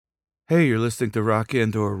Hey, you're listening to Rock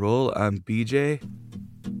and or Roll. I'm BJ.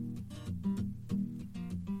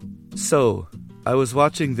 So, I was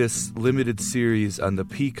watching this limited series on the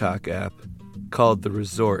Peacock app called The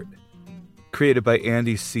Resort, created by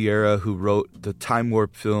Andy Sierra, who wrote the time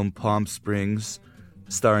warp film Palm Springs,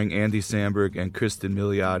 starring Andy Samberg and Kristen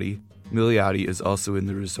Milioti. Milioti is also in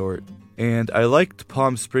The Resort. And I liked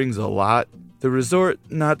Palm Springs a lot. The Resort,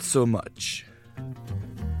 not so much.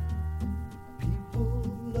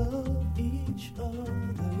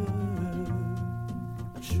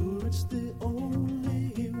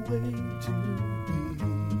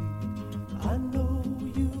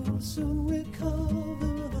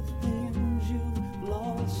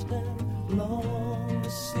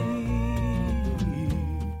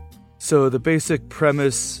 So the basic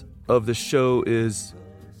premise of the show is,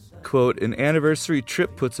 quote, an anniversary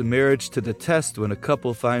trip puts a marriage to the test when a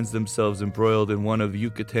couple finds themselves embroiled in one of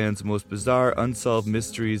Yucatan's most bizarre unsolved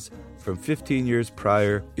mysteries from 15 years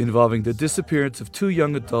prior, involving the disappearance of two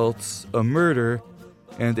young adults, a murder,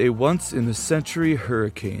 and a once-in-a-century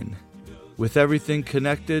hurricane. With everything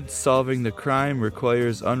connected, solving the crime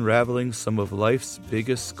requires unraveling some of life's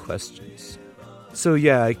biggest questions. So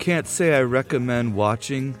yeah, I can't say I recommend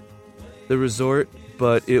watching The Resort,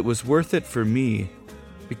 but it was worth it for me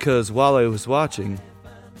because while I was watching,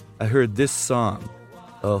 I heard this song,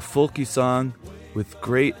 a folky song with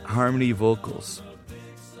great harmony vocals.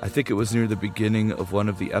 I think it was near the beginning of one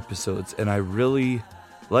of the episodes, and I really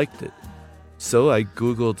liked it. So I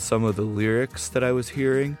Googled some of the lyrics that I was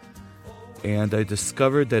hearing, and I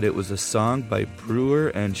discovered that it was a song by Brewer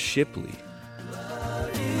and Shipley.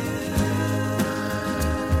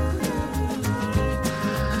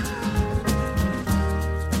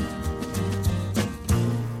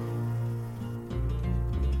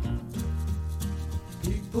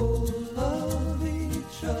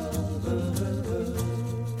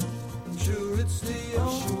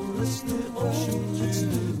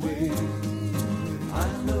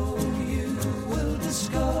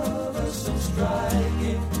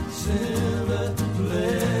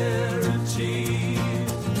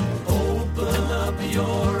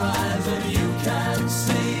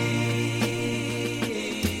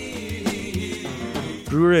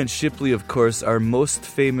 Brewer and Shipley, of course, are most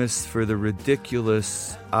famous for the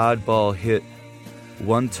ridiculous oddball hit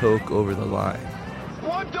One Toke Over the Line.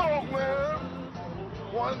 One toke, man.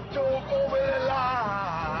 One toke over the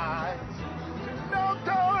line.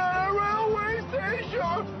 Downtown at a railway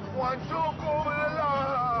station. One toke over the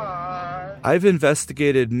line. I've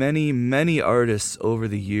investigated many artists over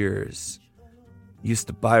the years. Used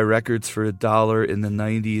to buy records for $1 in the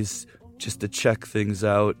 90s just to check things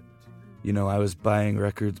out. You know, I was buying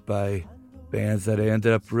records by bands that I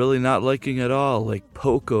ended up really not liking at all, like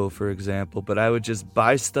Poco, for example, but I would just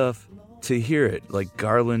buy stuff to hear it, like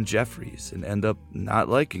Garland Jeffries, and end up not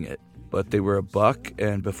liking it. But they were $1,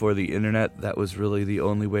 and before the internet, that was really the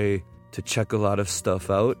only way to check a lot of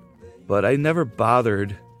stuff out. But I never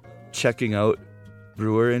bothered checking out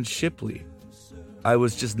Brewer and Shipley. I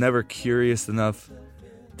was just never curious enough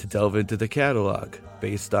to delve into the catalog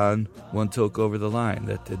based on One Toke Over the Line.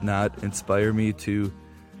 That did not inspire me to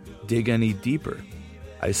dig any deeper.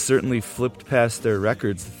 I certainly flipped past their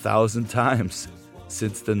records 1,000 times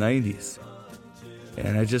since the 90s,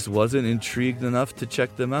 and I just wasn't intrigued enough to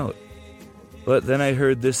check them out. But then I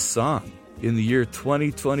heard this song in the year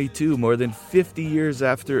 2022, more than 50 years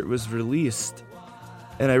after it was released,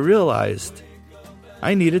 and I realized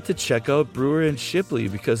I needed to check out Brewer and Shipley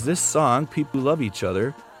because this song, People Who Love Each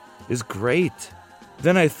Other, is great.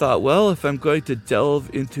 Then I thought, well, if I'm going to delve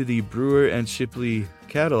into the Brewer and Shipley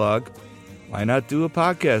catalog, why not do a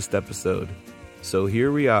podcast episode? So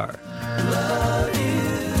here we are.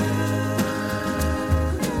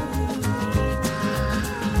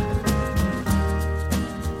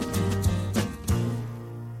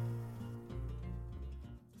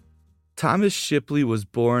 Thomas Shipley was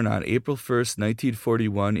born on April 1st,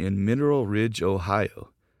 1941 in Mineral Ridge, Ohio.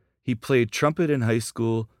 He played trumpet in high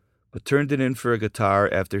school, but turned it in for a guitar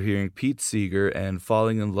after hearing Pete Seeger and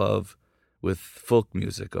falling in love with folk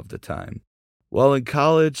music of the time. While in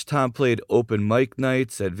college, Tom played open mic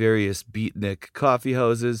nights at various beatnik coffee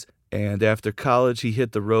houses, and after college he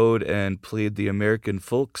hit the road and played the American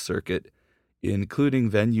folk circuit, including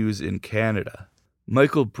venues in Canada.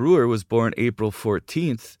 Michael Brewer was born April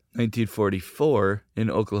 14th, 1944, in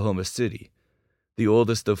Oklahoma City. The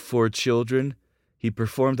oldest of 4 children, he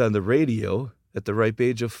performed on the radio at the ripe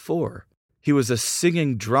age of 4. He was a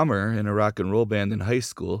singing drummer in a rock and roll band in high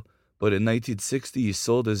school, but in 1960 he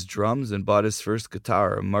sold his drums and bought his first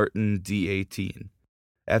guitar, a Martin D18.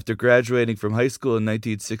 After graduating from high school in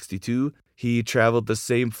 1962, He traveled the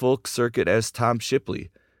same folk circuit as Tom Shipley,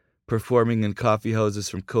 performing in coffee houses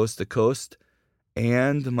from coast to coast,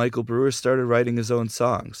 and Michael Brewer started writing his own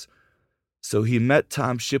songs. So he met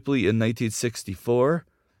Tom Shipley in 1964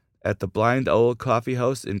 at the Blind Owl Coffee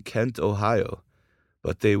House in Kent, Ohio,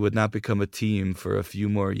 but they would not become a team for a few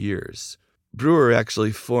more years. Brewer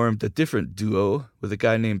actually formed a different duo with a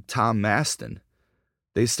guy named Tom Maston.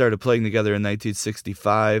 They started playing together in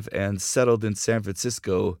 1965 and settled in San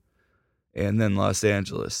Francisco and then Los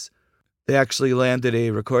Angeles. They actually landed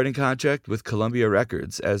a recording contract with Columbia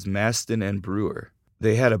Records as Maston and Brewer.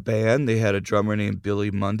 They had a band. They had a drummer named Billy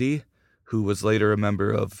Mundy, who was later a member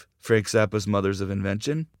of Frank Zappa's Mothers of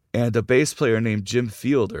Invention, and a bass player named Jim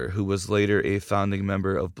Fielder, who was later a founding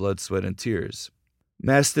member of Blood, Sweat, and Tears.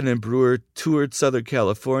 Maston and Brewer toured Southern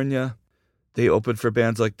California. They opened for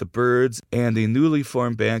bands like The Byrds and a newly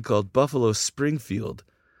formed band called Buffalo Springfield.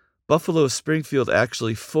 Buffalo Springfield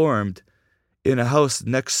actually formed in a house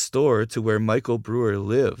next door to where Michael Brewer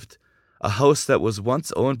lived, a house that was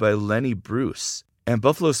once owned by Lenny Bruce. And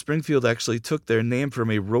Buffalo Springfield actually took their name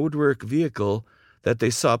from a roadwork vehicle that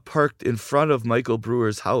they saw parked in front of Michael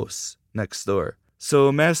Brewer's house next door.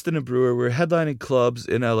 So Maston and Brewer were headlining clubs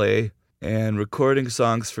in LA and recording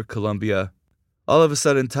songs for Columbia. All of a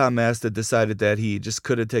sudden, Tom Maston decided that he just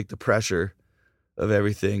couldn't take the pressure of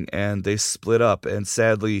everything, and they split up, and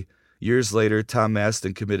sadly, years later, Tom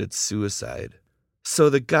Maston committed suicide. So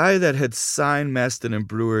the guy that had signed Maston and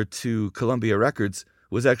Brewer to Columbia Records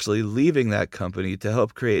was actually leaving that company to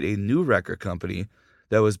help create a new record company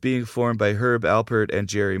that was being formed by Herb Alpert and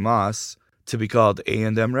Jerry Moss to be called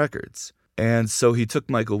A&M Records. And so he took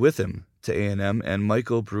Michael with him to A&M, and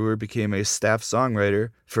Michael Brewer became a staff songwriter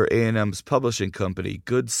for A&M's publishing company,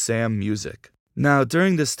 Good Sam Music. Now,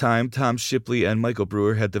 during this time, Tom Shipley and Michael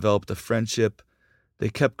Brewer had developed a friendship. They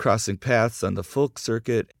kept crossing paths on the folk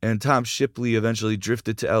circuit, and Tom Shipley eventually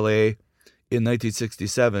drifted to LA in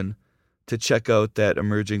 1967 to check out that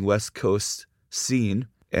emerging West Coast scene.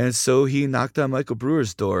 And so he knocked on Michael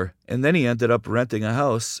Brewer's door, and then he ended up renting a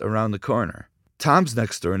house around the corner. Tom's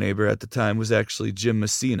next door neighbor at the time was actually Jim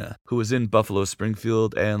Messina, who was in Buffalo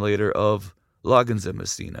Springfield and later of Loggins and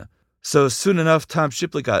Messina. So soon enough, Tom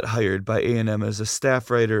Shipley got hired by A&M as a staff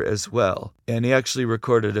writer as well, and he actually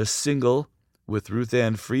recorded a single with Ruth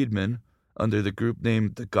Ann Friedman under the group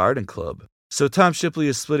named The Garden Club. So Tom Shipley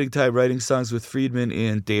is splitting time writing songs with Friedman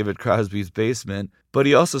in David Crosby's basement, but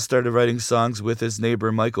he also started writing songs with his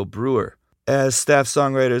neighbor Michael Brewer. As staff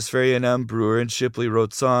songwriters for A&M, Brewer and Shipley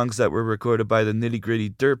wrote songs that were recorded by the Nitty Gritty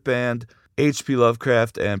Dirt Band, H.P.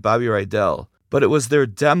 Lovecraft, and Bobby Rydell. But it was their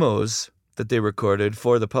demos that they recorded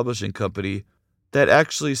for the publishing company that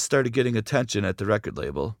actually started getting attention at the record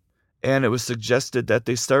label. And it was suggested that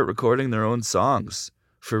they start recording their own songs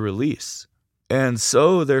for release. And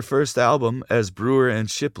so their first album as Brewer and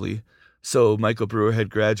Shipley, so Michael Brewer had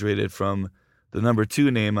graduated from the number 2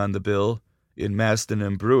 name on the bill in Maston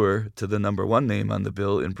and Brewer to the number 1 name on the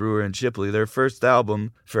bill in Brewer and Shipley. Their first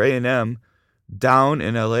album for A&M, Down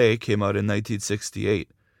in L.A., came out in 1968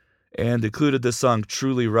 and included the song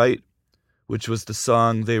Truly Right, which was the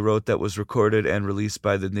song they wrote that was recorded and released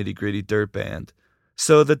by the Nitty Gritty Dirt Band.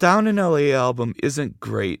 So the Down in L.A. album isn't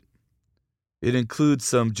great. It includes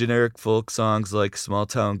some generic folk songs like Small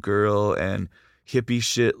Town Girl and hippie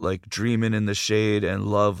shit like Dreamin' in the Shade and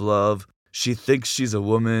Love, Love. She Thinks She's a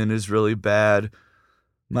Woman is really bad.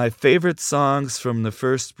 My favorite songs from the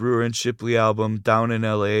first Brewer and Shipley album, Down in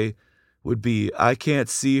L.A., would be I Can't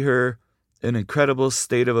See Her, An Incredible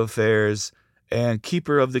State of Affairs, and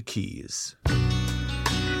Keeper of the Keys.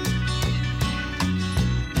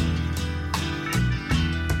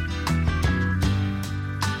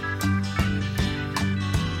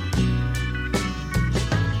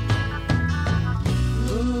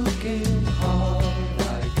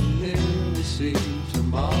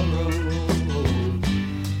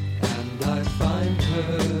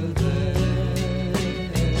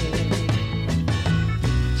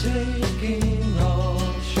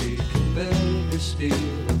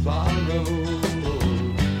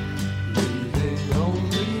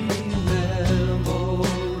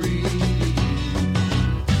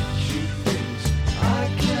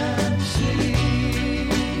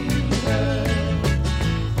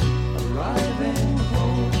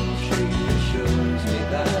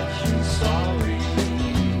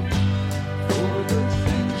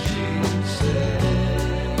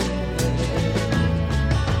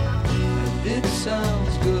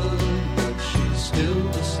 Sounds good, but she's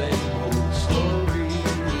still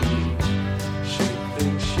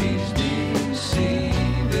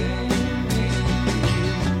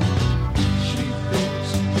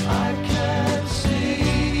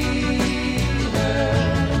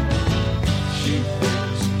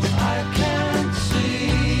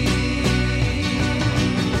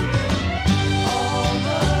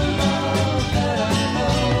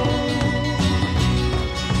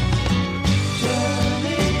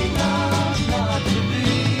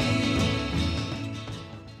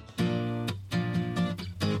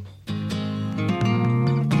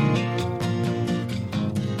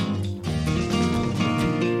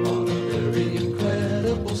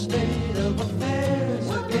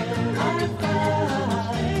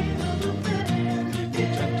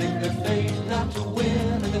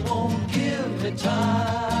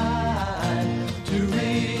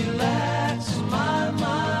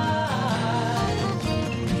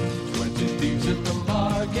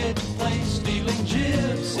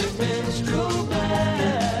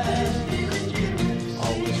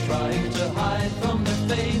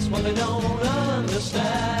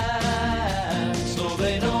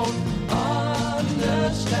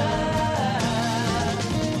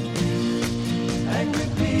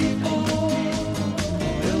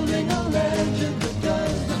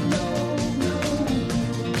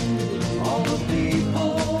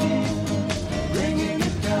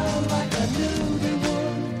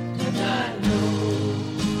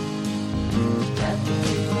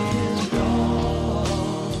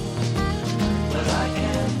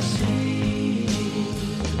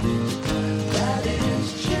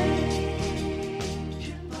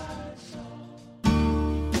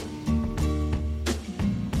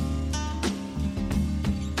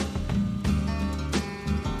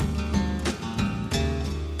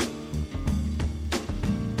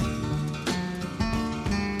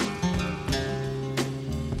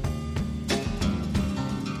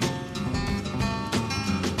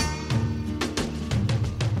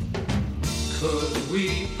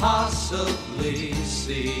we possibly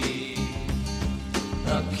see?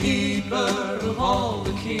 The keeper of all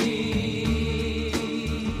the keys.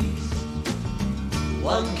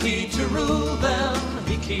 One key to rule them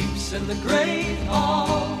he keeps in the great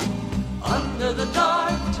hall, under the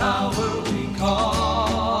dark tower we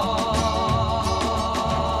call.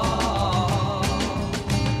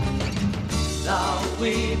 Now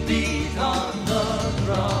we beat on the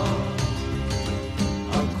drum,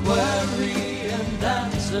 a query and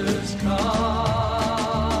answers come.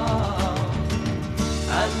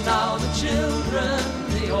 And now the children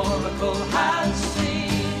the oracle has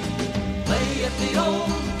seen play at the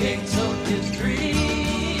old gates of his dreams,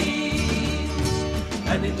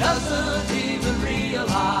 and he doesn't even realize,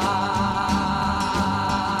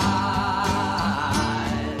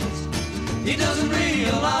 he doesn't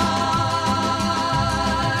realize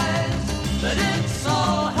that it's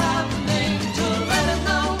all happening to let him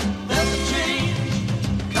know there's a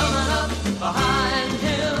change coming up behind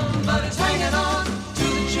him, but it's hanging on to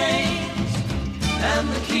the chains and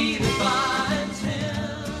the key that binds him.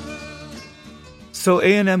 So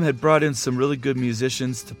A&M had brought in some really good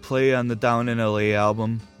musicians to play on the Down in LA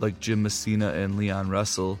album, like Jim Messina and Leon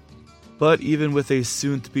Russell. But even with a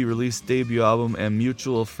soon-to-be-released debut album and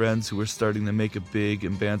mutual friends who were starting to make it big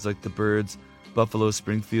in bands like The Byrds, Buffalo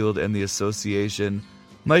Springfield, and The Association,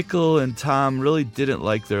 Michael and Tom really didn't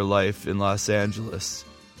like their life in Los Angeles.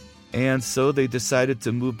 And so they decided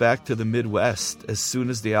to move back to the Midwest as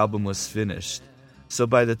soon as the album was finished. So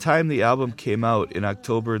by the time the album came out in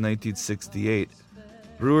October 1968,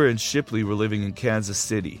 Brewer and Shipley were living in Kansas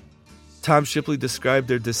City. Tom Shipley described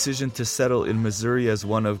their decision to settle in Missouri as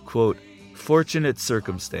one of, quote, fortunate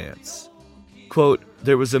circumstance. Quote,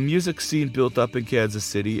 there was a music scene built up in Kansas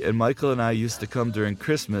City, and Michael and I used to come during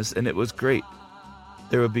Christmas, and it was great.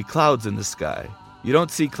 There would be clouds in the sky. You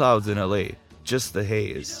don't see clouds in LA, just the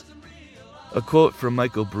haze. A quote from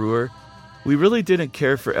Michael Brewer, we really didn't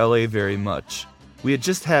care for LA very much. We had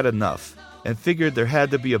just had enough, and figured there had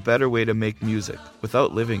to be a better way to make music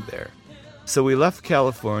without living there. So we left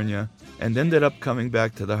California and ended up coming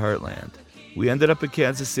back to the heartland. We ended up in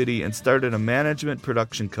Kansas City and started a management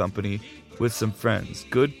production company with some friends,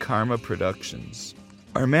 Good Karma Productions.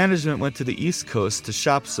 Our management went to the East Coast to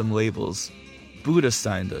shop some labels. Buddha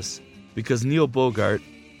signed us because Neil Bogart,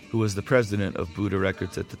 who was the president of Buddha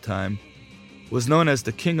Records at the time, was known as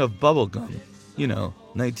the king of bubblegum. You know,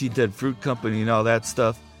 19 Dead Fruit Company and all that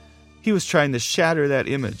stuff. He was trying to shatter that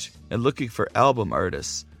image and looking for album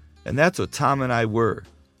artists. And that's what Tom and I were.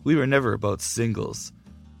 We were never about singles.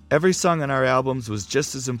 Every song on our albums was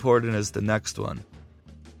just as important as the next one.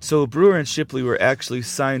 So Brewer and Shipley were actually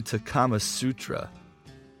signed to Kama Sutra,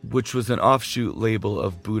 which was an offshoot label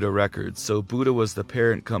of Buddha Records. So Buddha was the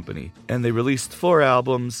parent company, and they released 4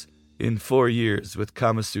 albums in 4 years with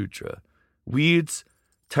Kama Sutra: Weeds,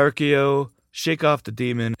 Tarkio, Shake Off the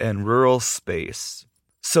Demon, and Rural Space.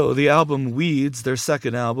 So the album Weeds, their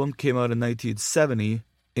second album, came out in 1970,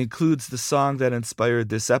 includes the song that inspired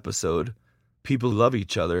this episode, People Love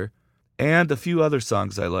Each Other, and a few other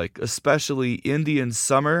songs I like, especially Indian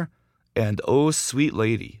Summer and Oh Sweet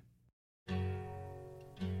Lady.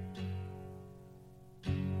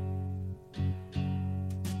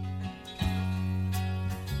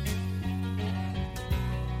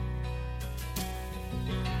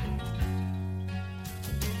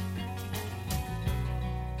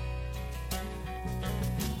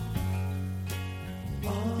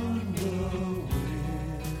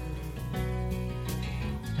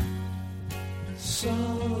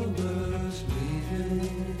 Summer's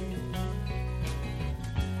leaving,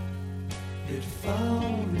 it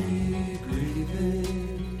found me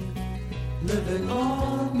grieving, living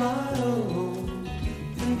on my own,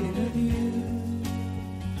 thinking of you,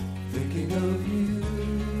 thinking of you.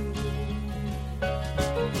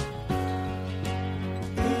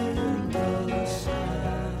 In the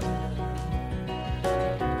sand,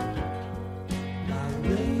 my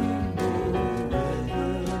rainbow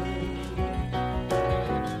river,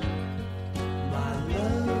 my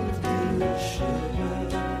love will shiver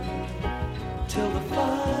till the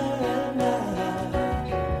fire and I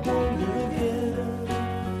wonder again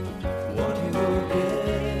what you will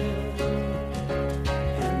get,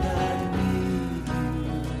 and I need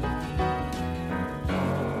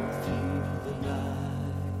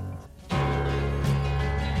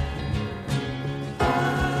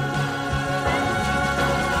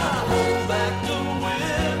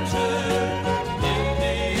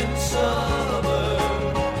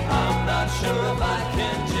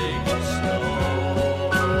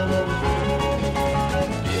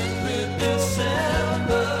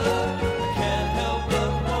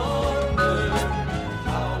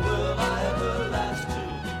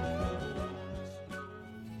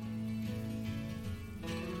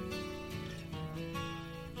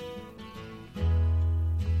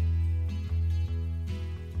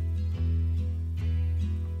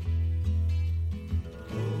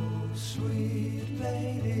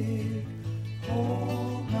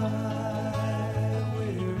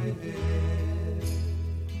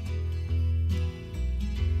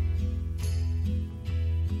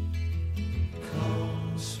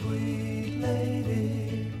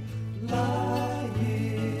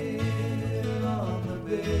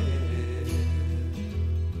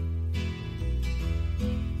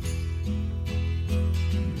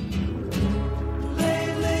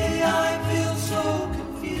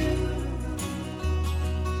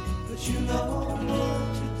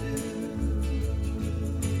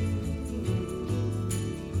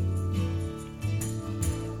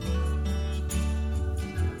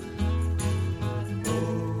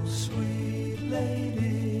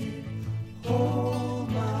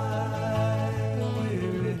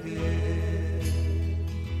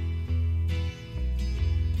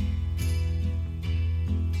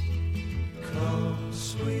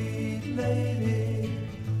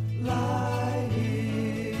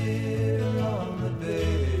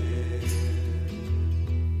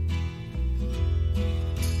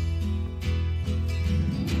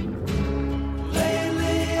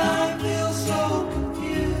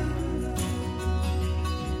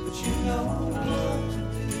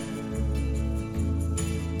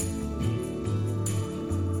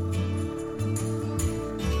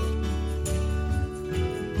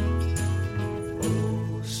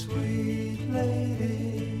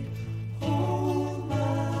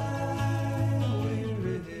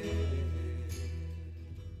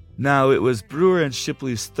Now, it was Brewer and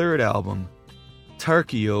Shipley's third album,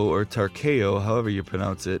 Tarkio or Tarkeo, however you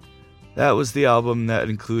pronounce it. That was the album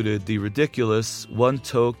that included the ridiculous One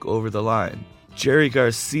Toke Over the Line. Jerry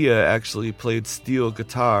Garcia actually played steel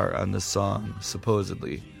guitar on the song,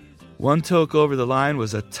 supposedly. One Toke Over the Line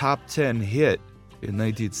was a top 10 hit in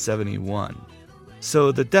 1971.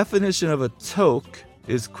 So the definition of a toke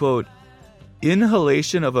is, quote,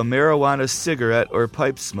 inhalation of a marijuana cigarette or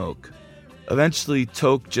pipe smoke. Eventually,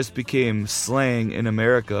 toke just became slang in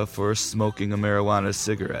America for smoking a marijuana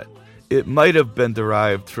cigarette. It might have been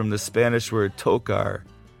derived from the Spanish word tocar,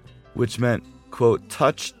 which meant, quote,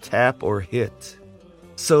 touch, tap, or hit.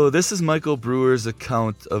 So this is Michael Brewer's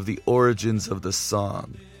account of the origins of the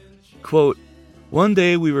song. Quote, one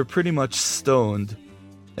day we were pretty much stoned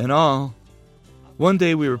and all,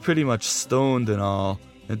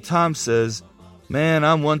 and Tom says, man,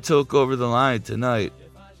 I'm one toke over the line tonight.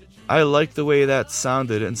 I liked the way that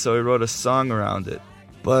sounded, and so I wrote a song around it.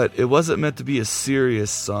 But it wasn't meant to be a serious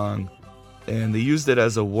song, and they used it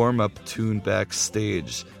as a warm-up tune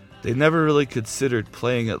backstage. They never really considered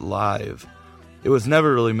playing it live. It was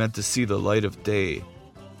never really meant to see the light of day.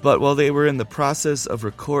 But while they were in the process of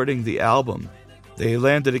recording the album, they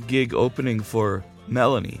landed a gig opening for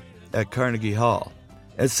Melanie at Carnegie Hall.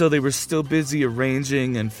 And so they were still busy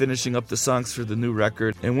arranging and finishing up the songs for the new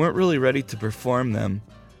record and weren't really ready to perform them.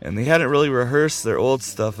 And they hadn't really rehearsed their old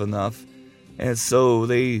stuff enough. And so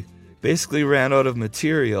they basically ran out of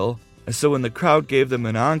material. And so when the crowd gave them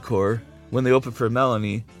an encore, when they opened for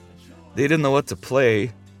Melanie, they didn't know what to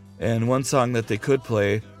play. And one song that they could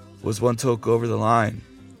play was One Toke Over the Line.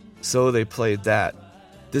 So they played that.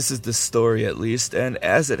 This is the story, at least. And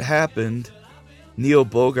as it happened, Neil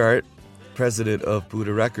Bogart, president of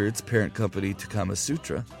Buddha Records, parent company to Kama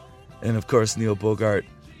Sutra, and of course Neil Bogart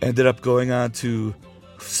ended up going on to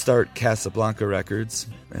start Casablanca Records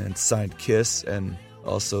and signed Kiss, and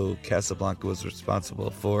also Casablanca was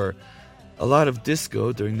responsible for a lot of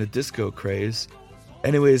disco during the disco craze.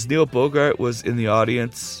 Anyways, Neil Bogart was in the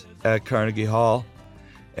audience at Carnegie Hall,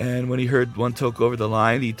 and when he heard One Toke Over the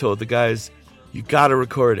Line, he told the guys, you gotta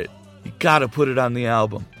record it. You gotta put it on the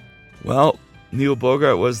album. Well, Neil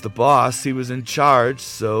Bogart was the boss. He was in charge,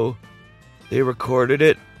 so they recorded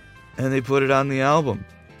it and they put it on the album.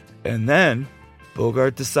 And then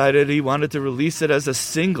Bogart decided he wanted to release it as a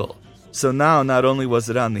single. So now not only was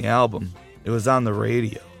it on the album, it was on the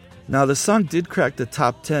radio. Now the song did crack the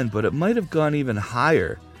top 10, but it might have gone even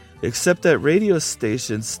higher, except that radio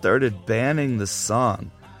stations started banning the song.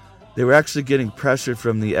 They were actually getting pressure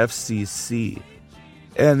from the FCC.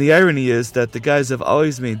 And the irony is that the guys have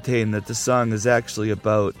always maintained that the song is actually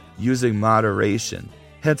about using moderation,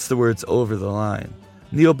 hence the words over the line.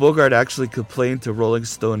 Neil Bogart actually complained to Rolling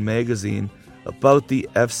Stone magazine about the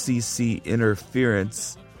FCC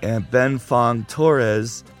interference, and Ben Fong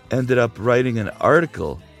Torres ended up writing an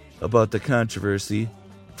article about the controversy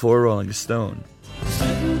for Rolling Stone.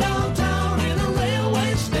 Sitting downtown in a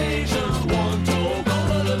railway station, one toke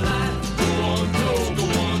over the line, one toke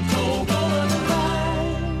over the line.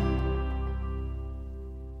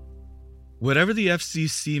 Whatever the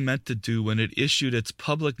FCC meant to do when it issued its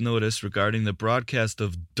public notice regarding the broadcast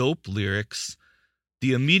of dope lyrics,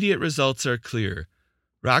 the immediate results are clear.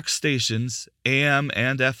 Rock stations, AM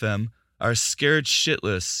and FM, are scared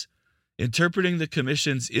shitless, interpreting the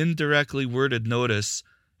Commission's indirectly worded notice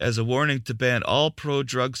as a warning to ban all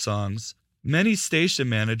pro-drug songs. Many station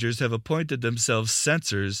managers have appointed themselves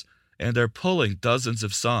censors and are pulling dozens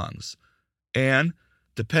of songs. And,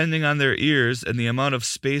 depending on their ears and the amount of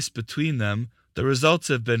space between them, the results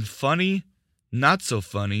have been funny, not so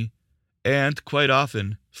funny, and, quite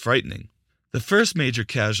often, frightening. The first major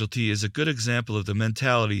casualty is a good example of the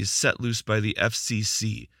mentalities set loose by the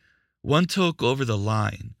FCC. One Toke Over the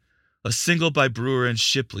Line, a single by Brewer and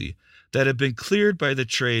Shipley that had been cleared by the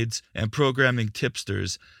trades and programming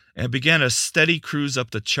tipsters and began a steady cruise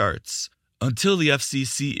up the charts until the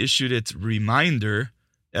FCC issued its reminder,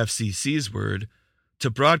 FCC's word,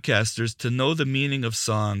 to broadcasters to know the meaning of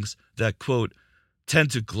songs that, quote,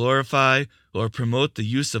 tend to glorify or promote the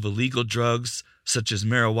use of illegal drugs such as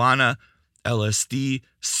marijuana, LSD,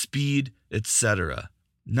 speed, etc.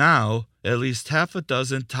 Now, at least half a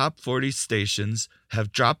dozen top 40 stations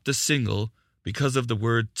have dropped the single because of the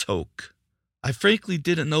word toke. I frankly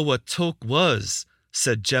didn't know what toke was,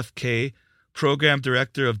 said Jeff Kay, program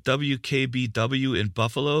director of WKBW in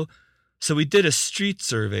Buffalo. So we did a street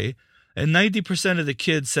survey, and 90% of the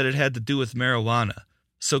kids said it had to do with marijuana.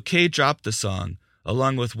 So Kay dropped the song,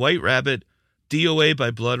 along with White Rabbit, DOA by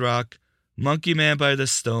Blood Rock, Monkey Man by the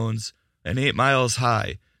Stones, and 8 Miles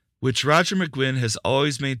High, which Roger McGuinn has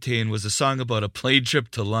always maintained was a song about a plane trip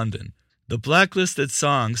to London. The blacklisted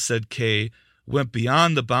song, said Kay, went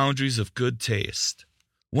beyond the boundaries of good taste.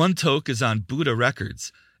 One Toke is on Buddha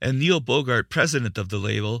Records, and Neil Bogart, president of the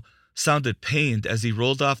label, sounded pained as he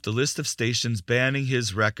rolled off the list of stations banning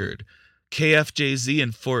his record. KFJZ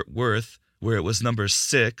in Fort Worth, where it was number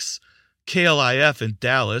 6, KLIF in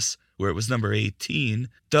Dallas, where it was number 18,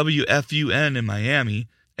 WFUN in Miami,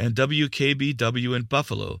 and WKBW in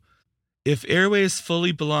Buffalo. If Airways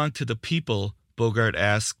fully belonged to the people, Bogart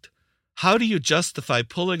asked, how do you justify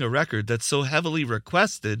pulling a record that's so heavily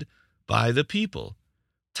requested by the people?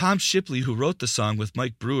 Tom Shipley, who wrote the song with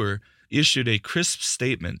Mike Brewer, issued a crisp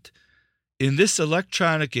statement. In this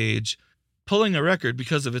electronic age, pulling a record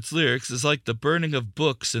because of its lyrics is like the burning of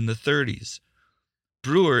books in the 30s.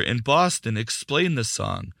 Brewer in Boston explained the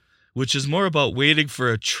song, which is more about waiting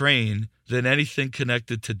for a train than anything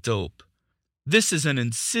connected to dope. This is an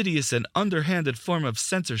insidious and underhanded form of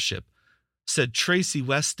censorship, said Tracy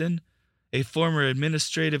Weston, a former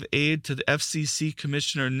administrative aide to the FCC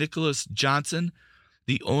Commissioner Nicholas Johnson,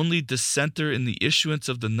 the only dissenter in the issuance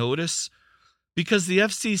of the notice, because the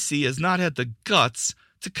FCC has not had the guts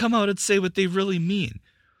to come out and say what they really mean.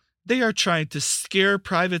 They are trying to scare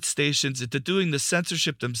private stations into doing the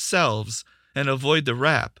censorship themselves and avoid the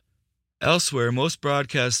rap. Elsewhere, most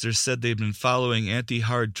broadcasters said they'd been following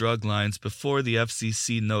anti-hard drug lines before the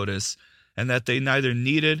FCC notice and that they neither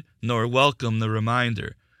needed nor welcomed the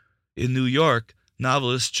reminder. In New York,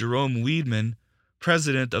 novelist Jerome Weidman,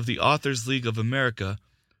 president of the Authors League of America,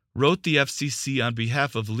 wrote the FCC on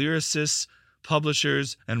behalf of lyricists,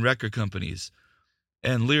 publishers, and record companies,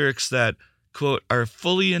 and lyrics that, quote, are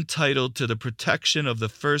fully entitled to the protection of the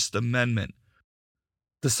First Amendment.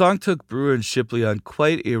 The song took Brewer and Shipley on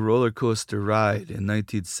quite a roller coaster ride in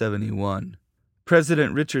 1971.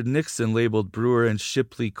 President Richard Nixon labeled Brewer and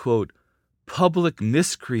Shipley, quote, public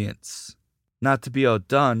miscreants. Not to be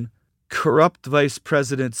outdone, corrupt Vice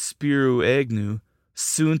President Spiro Agnew,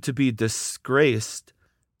 soon to be disgraced,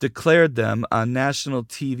 declared them on national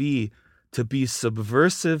TV to be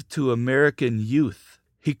subversive to American youth.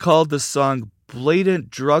 He called the song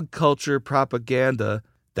blatant drug culture propaganda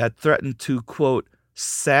that threatened to, quote,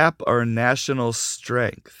 sap our national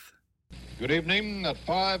strength. Good evening. At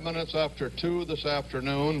 5 minutes after 2 this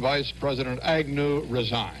afternoon, Vice President Agnew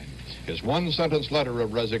resigned. His one-sentence letter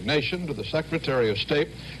of resignation to the Secretary of State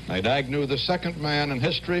made Agnew the second man in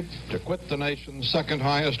history to quit the nation's second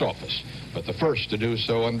highest office, but the first to do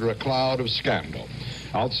so under a cloud of scandal.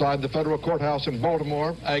 Outside the federal courthouse in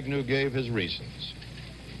Baltimore, Agnew gave his reasons.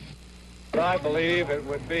 I believe it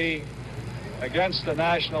would be against the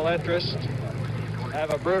national interest,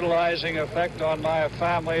 have a brutalizing effect on my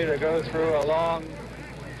family to go through a long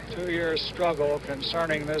 2-year struggle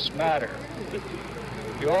concerning this matter.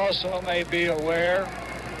 You also may be aware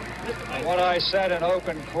of what I said in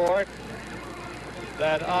open court,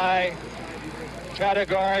 that I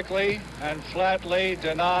categorically and flatly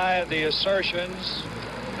deny the assertions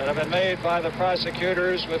that have been made by the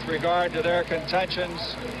prosecutors with regard to their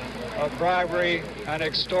contentions of bribery and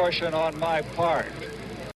extortion on my part.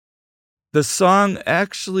 The song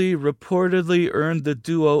actually reportedly earned the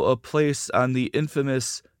duo a place on the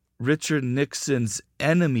infamous Richard Nixon's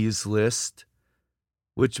enemies list,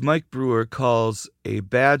 which Mike Brewer calls a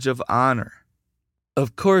badge of honor.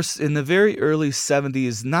 Of course, in the very early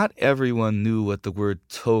 70s, not everyone knew what the word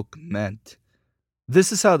toke meant.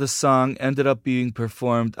 This is how the song ended up being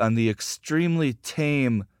performed on the extremely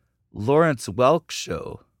tame Lawrence Welk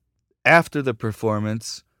show. After the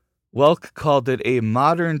performance, Welk called it a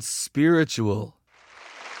modern spiritual.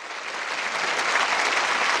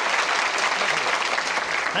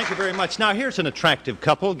 Thank you very much. Now, here's an attractive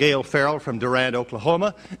couple, Gail Farrell from Durant,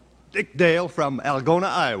 Oklahoma, Dick Dale from Algona,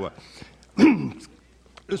 Iowa.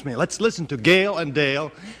 Excuse me, let's listen to Gail and Dale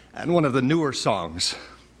and one of the newer songs.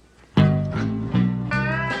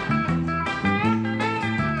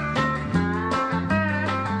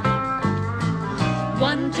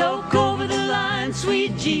 One toke over the line,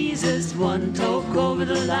 sweet Jesus, one toke over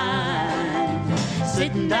the line.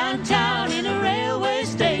 Sitting downtown in a railway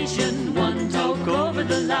station, one toke over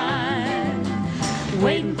the line.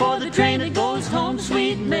 Waiting for the train that goes home,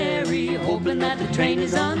 sweet Mary, hoping that the train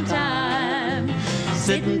is on time.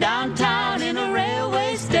 Sitting downtown in a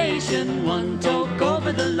railway station, one toke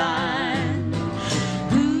over the line.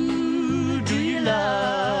 Who do you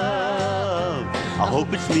love? I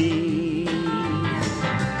hope it's me.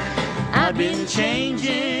 I've been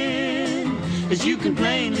changing, as you can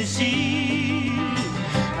plainly see.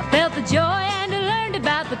 I felt the joy and I learned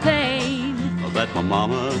about the pain that my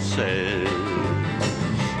mama said.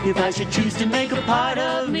 if I should choose to make a part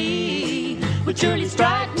of me, would surely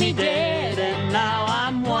strike me dead. And now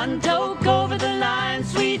I'm one toke over the line,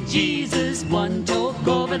 sweet Jesus, one toke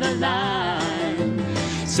over the line.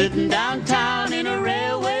 Sitting downtown in a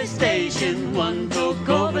railway station, one toke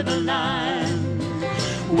over the line.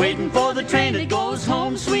 Waiting for the train that goes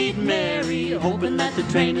home, sweet Mary, hoping that the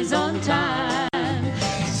train is on time.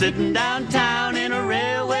 Sitting downtown in a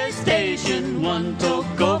railway station, one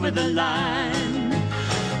toke over the line.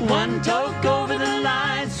 One toke over the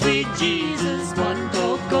line, sweet Jesus, one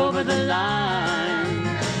toke over the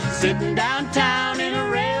line. Sitting downtown in a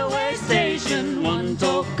railway station, one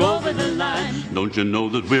toke over the line. Don't you know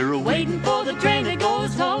that we're waiting for the train that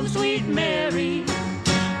goes home, sweet Mary,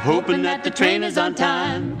 hoping that the train is on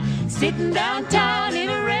time. Sitting downtown in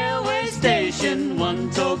a railway station, one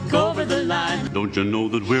toke over the line. Don't you know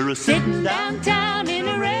that we're sitting downtown in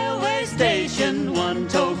a railway station, one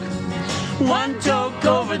toke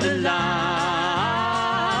over the line.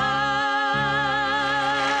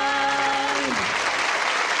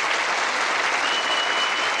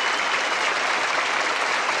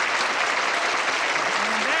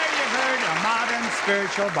 And there you heard a modern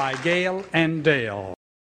spiritual by Gale and Dale.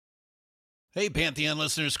 Hey, Pantheon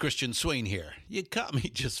listeners, Christian Swain here. You caught me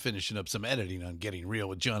just finishing up some editing on Getting Real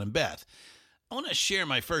with John and Beth. I want to share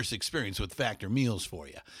my first experience with Factor Meals for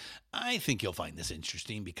you. I think you'll find this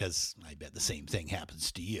interesting because I bet the same thing happens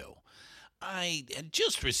to you. I had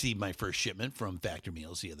just received my first shipment from Factor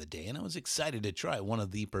Meals the other day, and I was excited to try one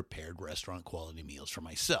of the prepared restaurant quality meals for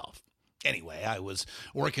myself. Anyway, I was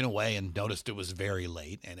working away and noticed it was very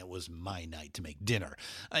late, and it was my night to make dinner.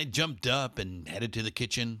 I jumped up and headed to the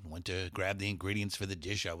kitchen, went to grab the ingredients for the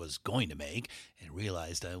dish I was going to make, and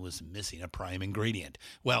realized I was missing a prime ingredient.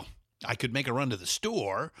 Well, I could make a run to the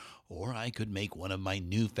store, or I could make one of my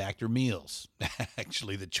new Factor meals.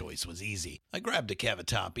 Actually, the choice was easy. I grabbed a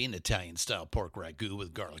cavatappi, an Italian-style pork ragu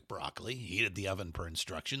with garlic broccoli, heated the oven per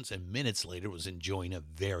instructions, and minutes later was enjoying a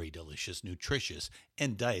very delicious, nutritious,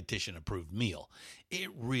 and dietitian-approved meal. It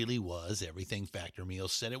really was everything Factor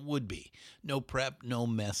Meals said it would be. No prep, no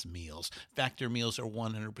mess meals. Factor Meals are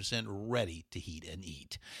 100% ready to heat and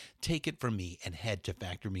eat. Take it from me and head to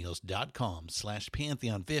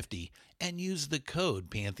factormeals.com/Pantheon50 and use the code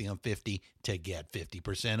Pantheon50 to get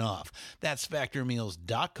 50% off. That's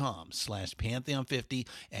factormeals.com/Pantheon50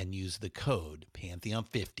 and use the code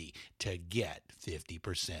Pantheon50 to get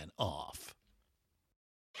 50% off.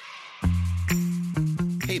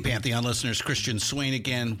 Hey, Pantheon listeners, Christian Swain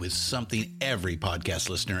again with something every podcast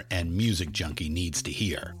listener and music junkie needs to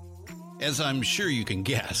hear. As I'm sure you can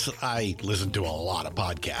guess, I listen to a lot of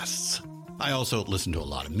podcasts. I also listen to a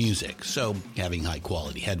lot of music, so having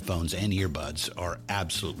high-quality headphones and earbuds are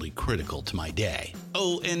absolutely critical to my day.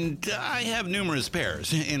 Oh, and I have numerous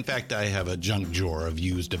pairs. In fact, I have a junk drawer of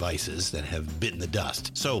used devices that have bitten the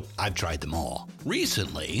dust, so I've tried them all.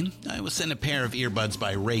 Recently, I was sent a pair of earbuds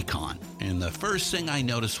by Raycon, and the first thing I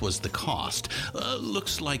noticed was the cost.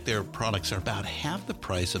 Looks like their products are about half the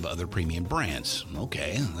price of other premium brands.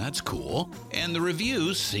 Okay, that's cool. And the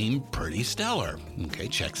reviews seem pretty stellar. Okay,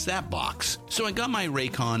 checks that box. So I got my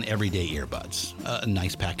Raycon everyday earbuds. A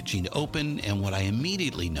nice packaging to open, and what I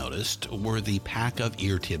immediately noticed were the pack of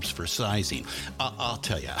ear tips for sizing. I'll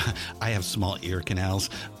tell you, I have small ear canals.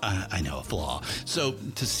 I know, a flaw. So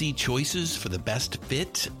to see choices for the best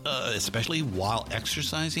fit, especially while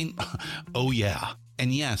exercising, oh yeah.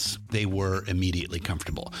 And yes, they were immediately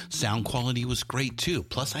comfortable. Sound quality was great too.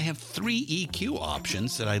 Plus, I have 3 EQ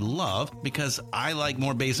options that I love because I like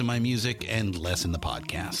more bass in my music and less in the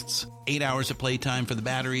podcasts. 8 hours of playtime for the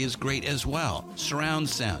battery is great as well. Surround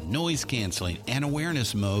sound, noise canceling, and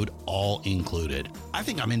awareness mode all included. I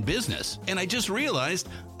think I'm in business, and I just realized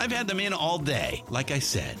I've had them in all day. Like I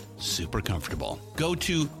said, super comfortable. Go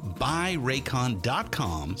to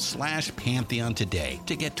buyraycon.com/Pantheon today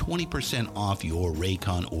to get 20% off your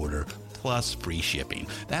Raycon order plus free shipping.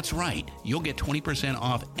 That's right. You'll get 20%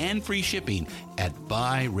 off and free shipping at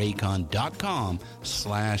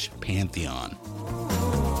buyraycon.com/Pantheon.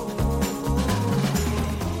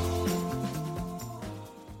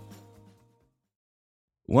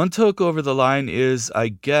 One toke over the line is, I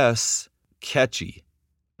guess, catchy,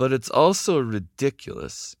 but it's also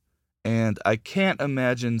ridiculous, and I can't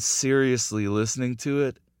imagine seriously listening to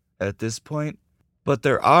it at this point, but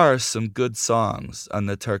there are some good songs on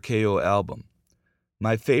the Tarkeo album.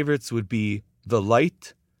 My favorites would be The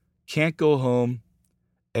Light, Can't Go Home,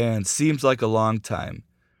 and Seems Like a Long Time,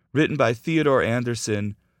 written by Theodore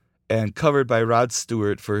Anderson and covered by Rod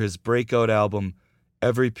Stewart for his breakout album,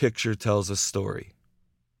 Every Picture Tells a Story.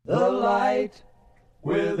 The light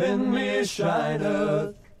within me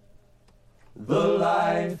shineth, The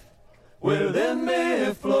life within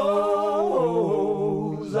me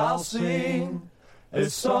flows. I'll sing a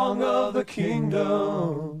song of the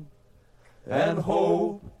kingdom and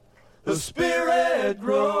hope the spirit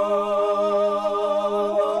grows.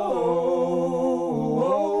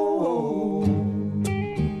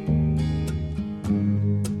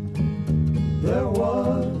 There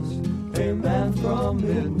was a man from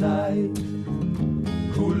midnight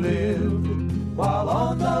who lived while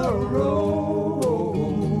on the road.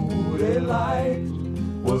 A light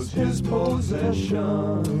was his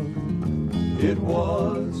possession. It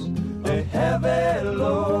was a heavy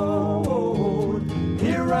load.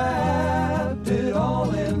 He wrapped it all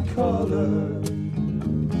in color,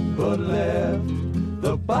 but left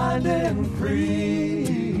the binding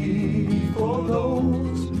free for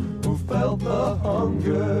those who felt the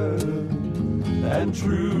hunger and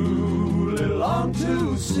truly longed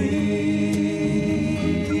to see.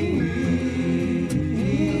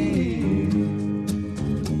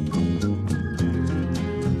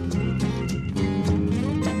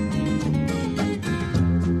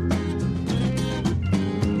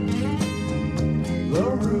 The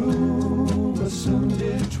rumor soon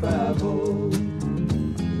did travel.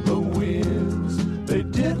 The winds, they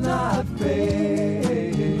did not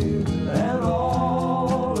fail, and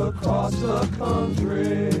all across the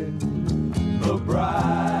country the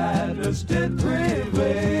brightness did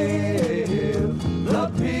prevail. The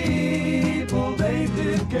people, they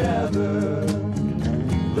did gather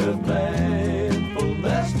their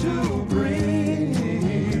thankfulness to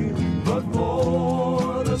bring, but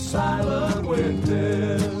for the silent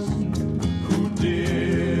witness who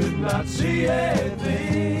did not see a thing.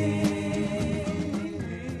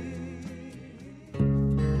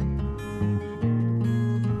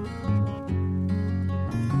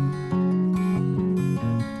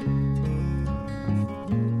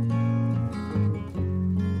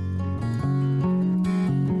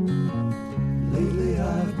 Lately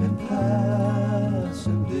I've been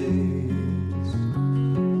passing days,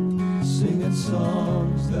 singing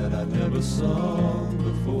songs that I never sung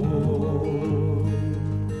before.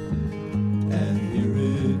 And here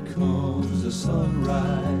it comes the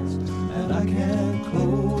sunrise, and I can't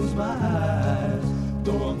close my eyes,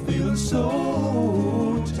 though I'm feeling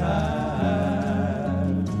so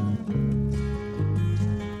tired.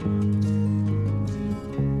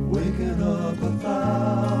 Waking up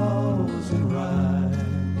 1,000 rhymes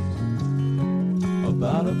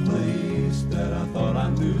about a place that I thought I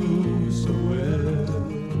knew so well.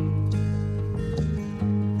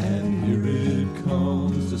 And here it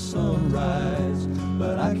comes the sunrise,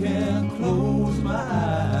 but I can't close my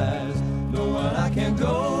eyes. No, and I can't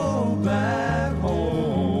go back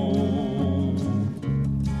home.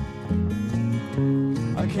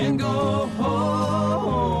 I can't go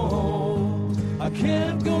home. I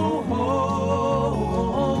can't go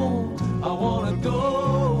home. I wanna go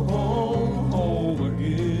home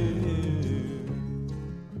again.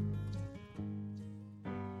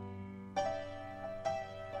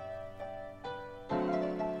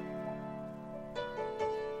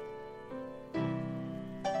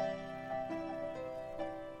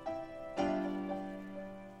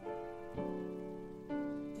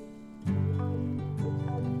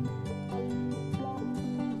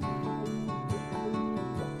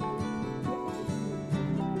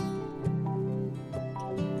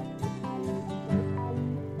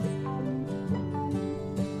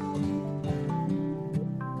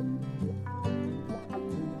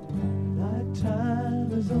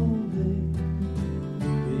 Nighttime is only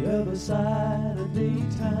the other side of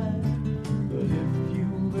daytime. But if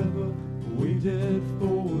you've ever waited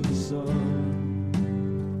for the sun,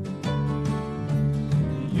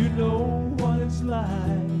 you know what it's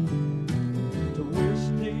like to wish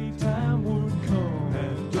daytime would come.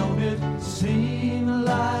 And don't it seem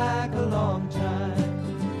like a long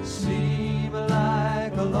time? Seem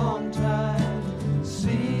like a long time?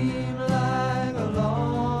 Seem like a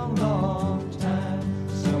long, long time.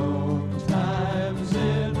 Sometimes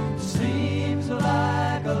it seems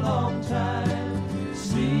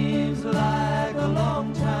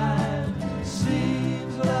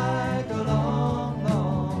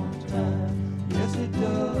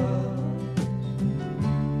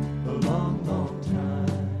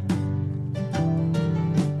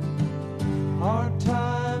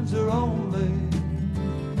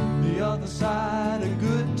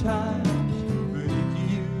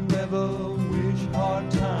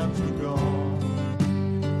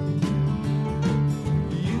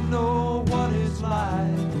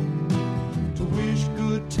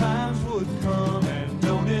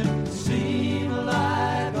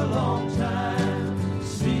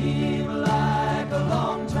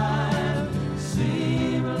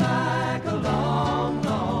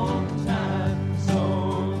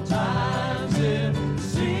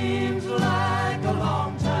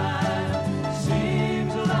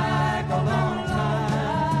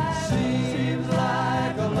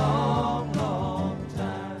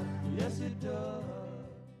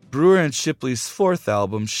Brewer and Shipley's fourth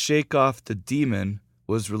album, Shake Off the Demon,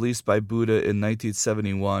 was released by Buddha in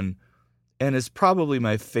 1971 and is probably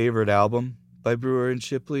my favorite album by Brewer and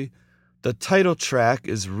Shipley. The title track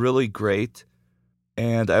is really great,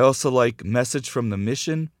 and I also like Message from the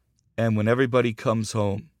Mission and When Everybody Comes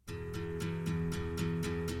Home.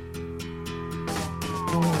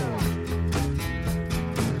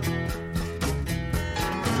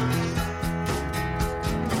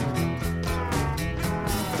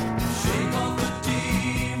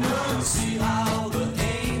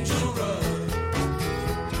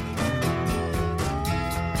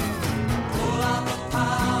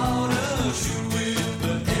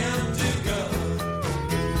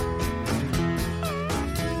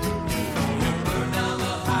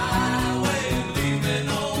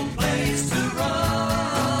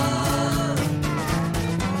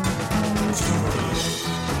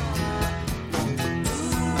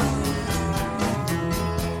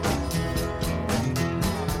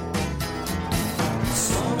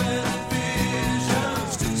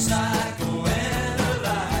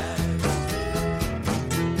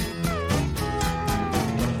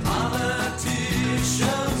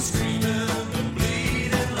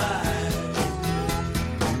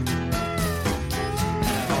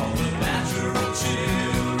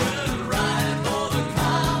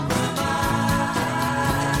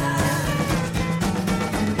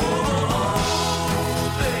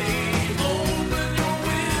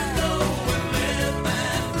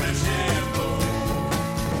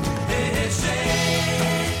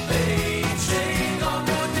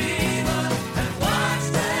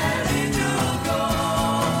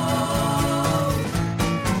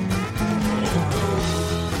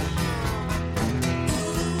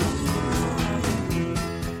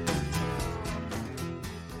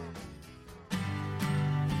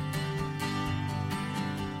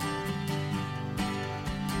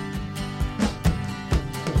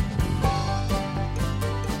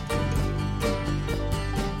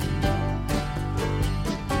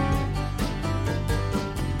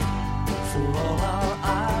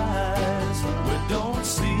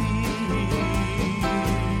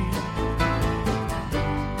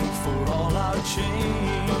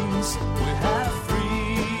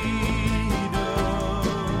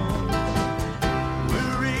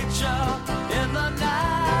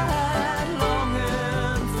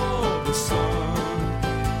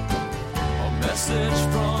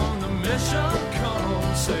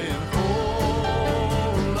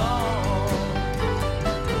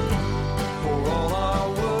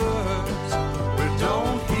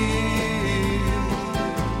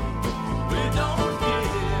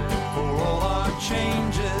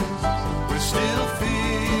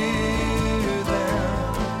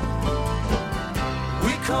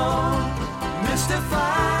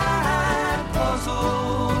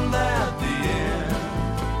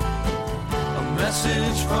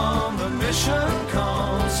 Message from the mission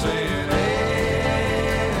comes saying,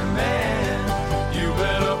 amen. You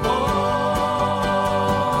better hold on.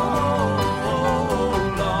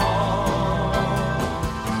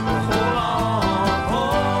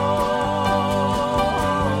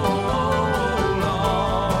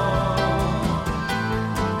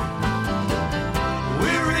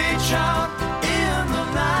 We reach out in the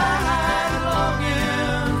night,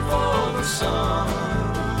 longing for the sun.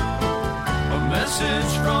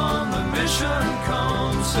 Message from the mission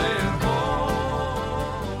comes saying,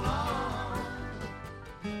 hold on.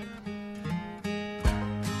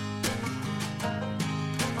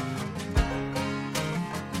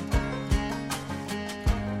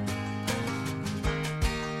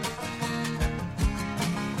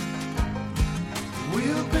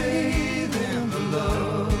 We'll bathe in the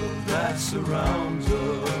love that surrounds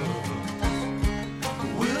us.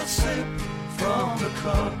 We'll sip from the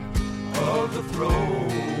cup of the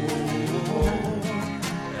throne,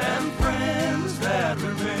 and friends that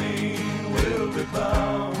remain will be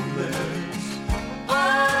boundless.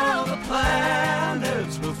 All the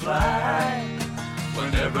planets will fly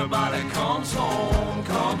when everybody comes home,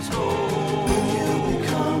 comes home. You'll be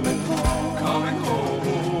coming home, coming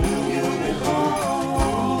home. You'll be home.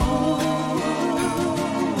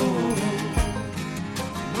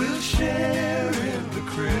 We'll share in the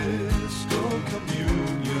crystal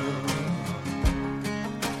communion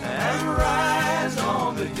and rise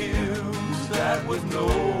on the hills that with no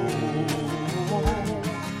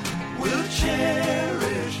we'll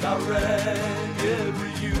cherish our ragged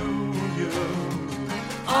reunion.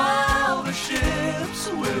 All the ships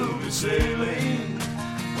will be sailing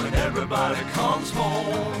when everybody comes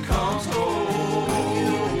home, comes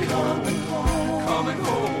home. Coming home, coming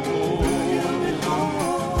home.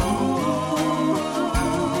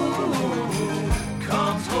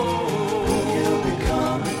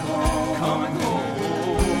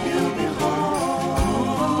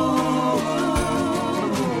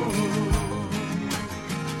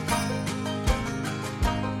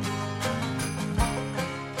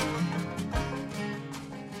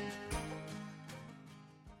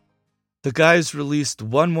 The guys released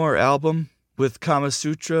one more album with Kama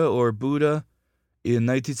Sutra or Buddha in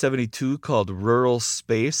 1972 called Rural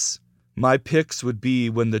Space. My picks would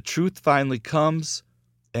be When the Truth Finally Comes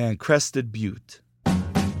and Crested Butte.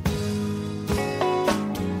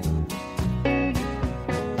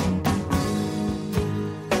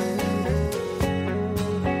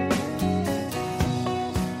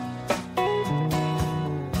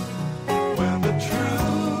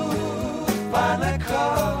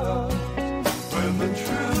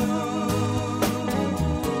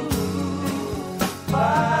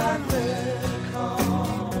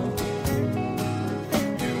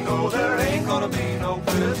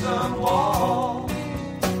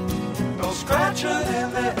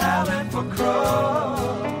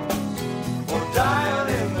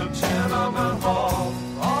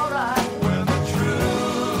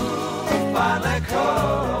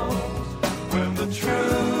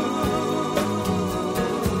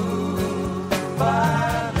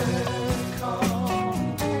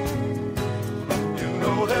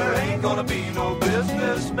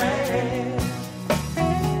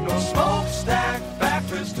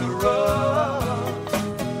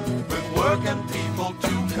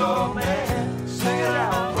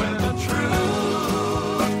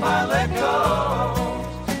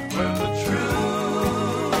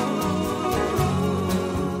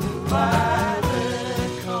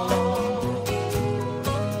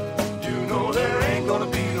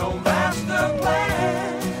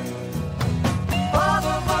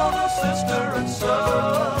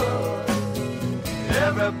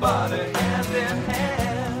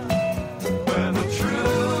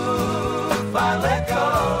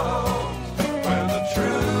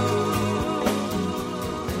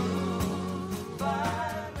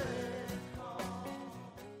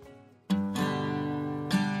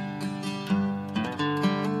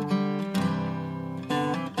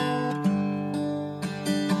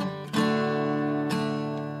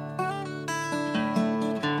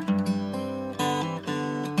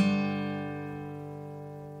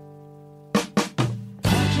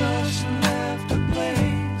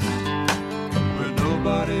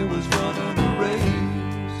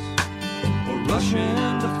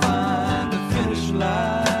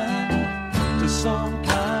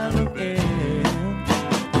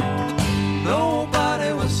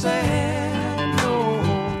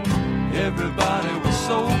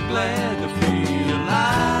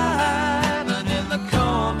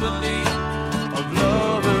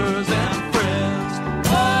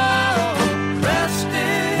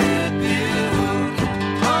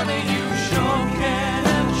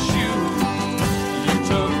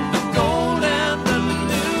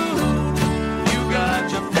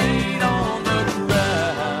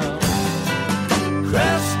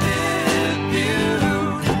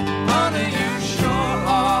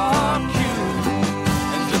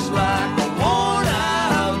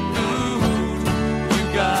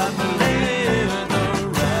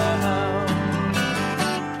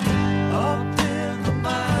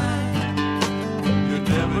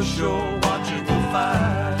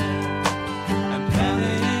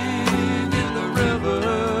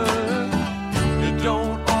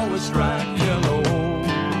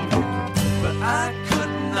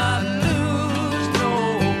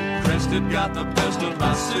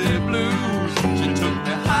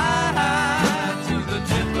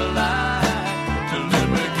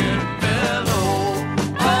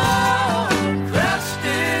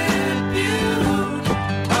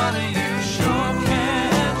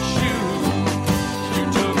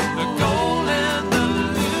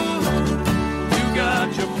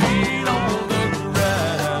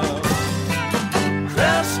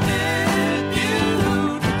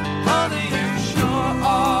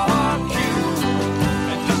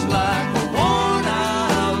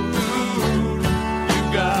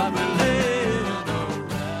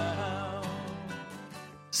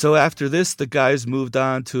 So after this, the guys moved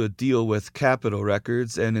on to a deal with Capitol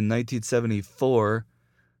Records, and in 1974,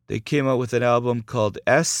 they came out with an album called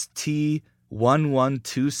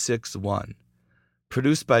ST11261,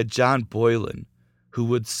 produced by John Boylan, who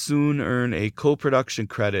would soon earn a co-production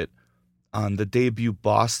credit on the debut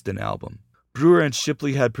Boston album. Brewer and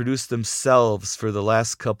Shipley had produced themselves for the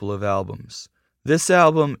last couple of albums. This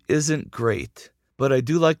album isn't great, but I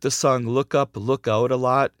do like the song Look Up, Look Out a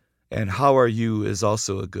lot, and How Are You is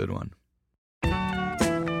also a good one.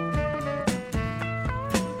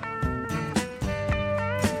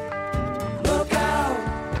 Look out,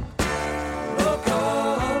 look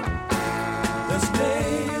up, this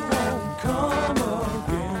day won't come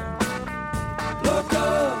again. Look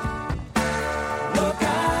up, look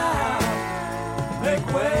out, make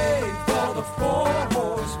way for the four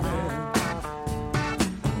horsemen.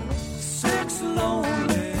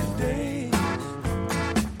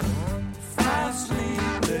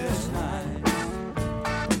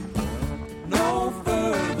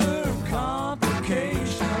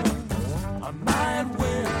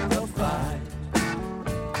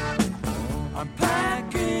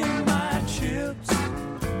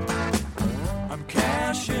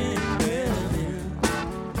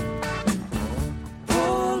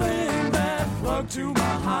 to my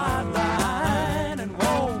hotline and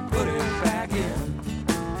won't put it back in.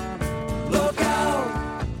 Look out,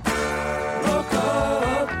 look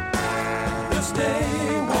up, this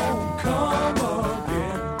day won't come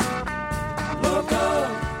again. Look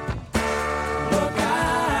up, look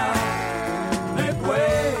out, make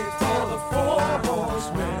way for the four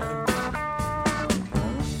horsemen.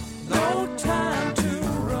 No time to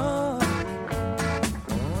run,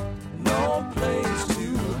 no place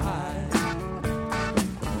to hide.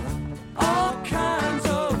 All kinds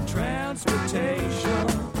of transportation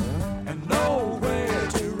and nowhere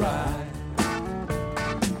to ride.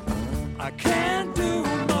 I can't do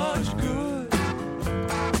much good,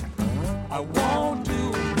 I won't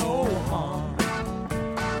do no harm.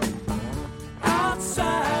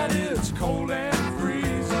 Outside it's cold and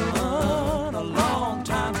freezing, a long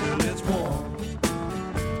time till it's warm.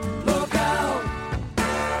 Look out,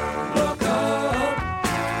 look up,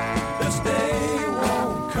 this day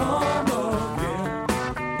won't come again.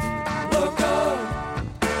 Look up,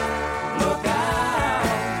 look out,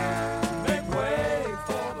 make way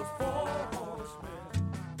for the four horsemen.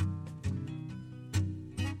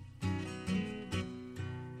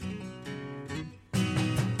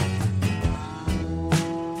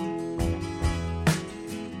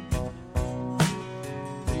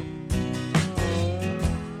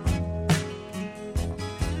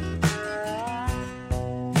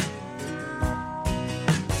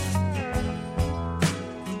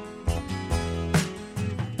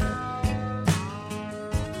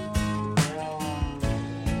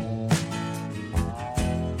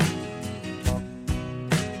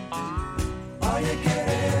 Are you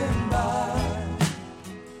getting by?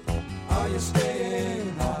 Are you staying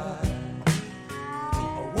high?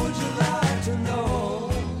 Or would you like to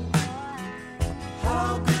know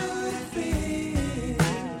how good it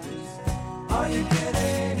feels? Are you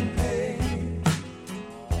getting paid?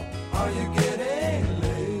 Are you getting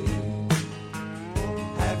laid?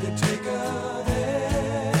 Have you taken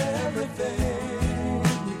everything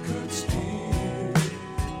you could steal?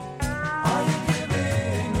 Are you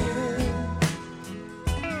giving in?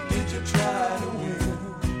 Did you try to win?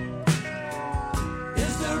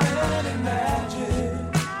 Is there any magic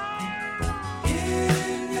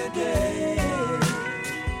in your day?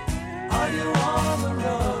 Are you on the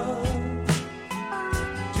run?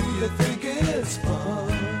 Do you think it's fun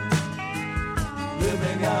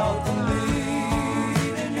living out the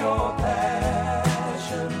lead in your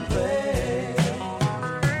passion play?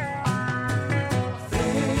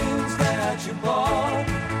 Things that you bought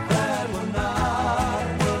that were not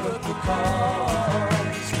worth the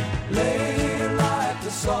cost, lay like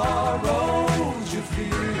the sorrows you feel.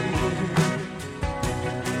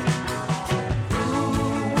 Who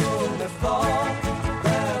would have thought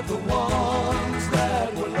that the ones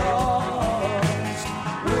that were lost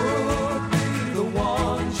would be the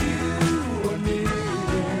ones you were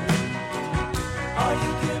needing? Are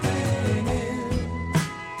you giving in?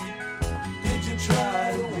 Did you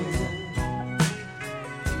try to win?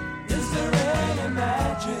 Is there any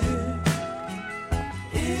magic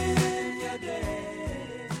in your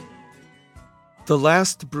day? The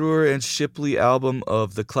last Brewer and Shipley album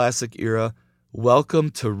of the classic era, Welcome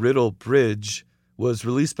to Riddle Bridge, was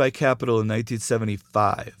released by Capitol in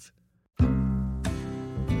 1975.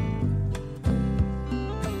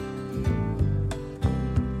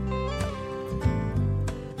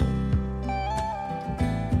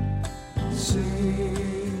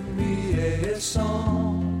 Sing me a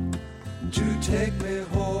song to take me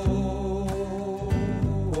home.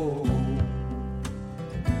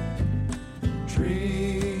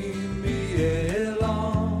 Dream me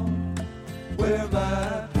along where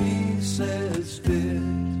my pieces fit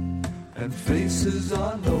and faces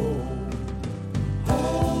unknown.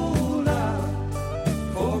 Hold out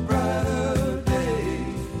for brighter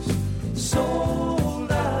days.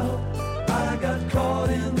 Sold out, I got caught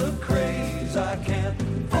in the craze. I can't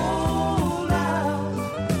hold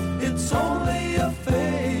out. It's only a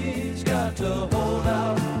phase. Got to hold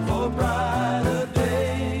out for brighter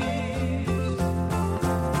days.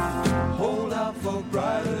 Hold out for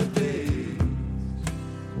brighter days.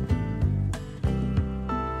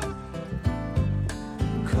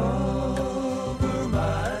 Cover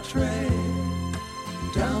my train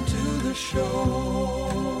down to the shore.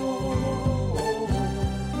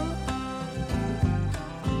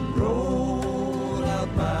 Roll out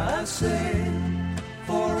my sail,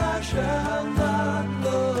 for I shall not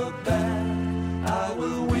look back. I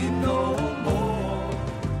will weep no more.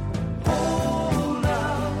 Hold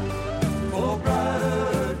out for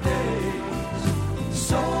brighter days.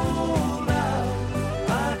 Sold out,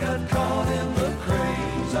 I got caught in the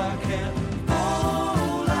craze. I can't hold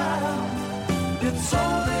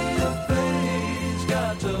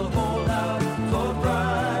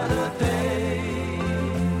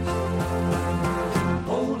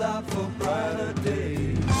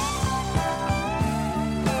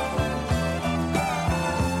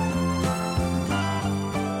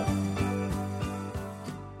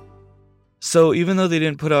So even though they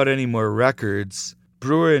didn't put out any more records,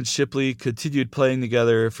 Brewer and Shipley continued playing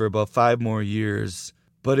together for about 5 more years.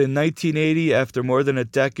 But in 1980, after more than a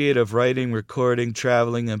decade of writing, recording,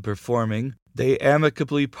 traveling, and performing, they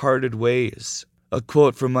amicably parted ways. A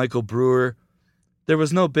quote from Michael Brewer, "There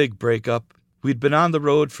was no big breakup. We'd been on the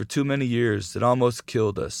road for too many years. It almost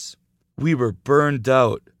killed us. We were burned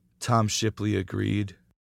out," Tom Shipley agreed.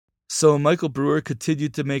 So Michael Brewer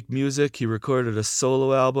continued to make music. He recorded a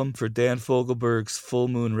solo album for Dan Fogelberg's Full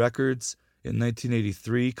Moon Records in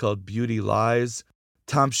 1983 called Beauty Lies.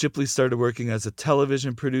 Tom Shipley started working as a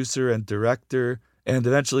television producer and director and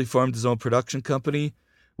eventually formed his own production company,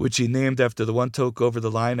 which he named after the One Toke Over the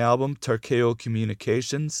Line album, Tarkeo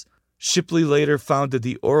Communications. Shipley later founded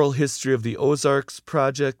the Oral History of the Ozarks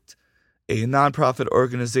Project, a nonprofit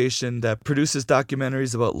organization that produces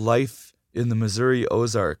documentaries about life in the Missouri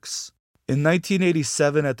Ozarks. In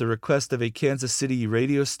 1987, at the request of a Kansas City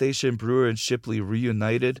radio station, Brewer and Shipley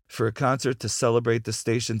reunited for a concert to celebrate the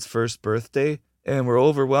station's first birthday, and were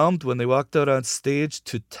overwhelmed when they walked out on stage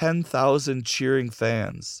to 10,000 cheering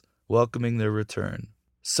fans, welcoming their return.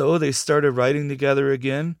 So they started writing together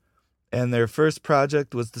again, and their first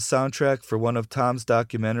project was the soundtrack for one of Tom's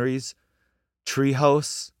documentaries,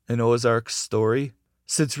 Treehouse, an Ozarks Story.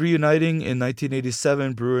 Since reuniting in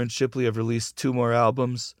 1987, Brewer and Shipley have released 2 more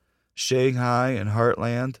albums, Shanghai and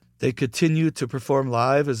Heartland. They continue to perform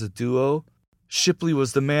live as a duo. Shipley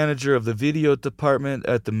was the manager of the video department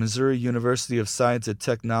at the Missouri University of Science and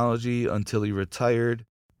Technology until he retired.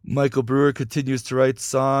 Michael Brewer continues to write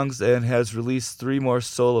songs and has released 3 more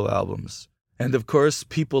solo albums. And of course,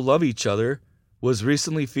 People Love Each Other was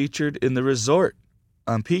recently featured in The Resort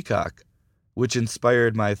on Peacock, which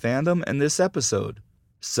inspired my fandom and this episode.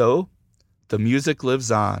 So, the music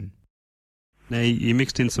lives on. Now, you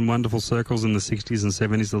mixed in some wonderful circles in the 60s and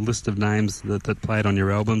 70s. The list of names that played on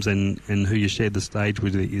your albums and who you shared the stage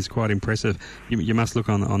with is quite impressive. You must look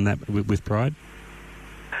on that with pride.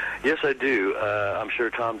 Yes, I do. I'm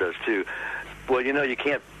sure Tom does too. Well, you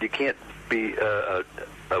can't be a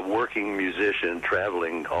working musician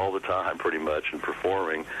traveling all the time pretty much and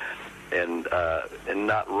performing and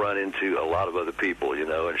not run into a lot of other people,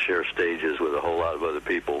 and share stages with a whole lot of other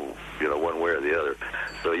people, one way or the other.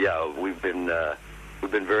 So yeah, we've been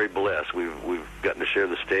very blessed. We've gotten to share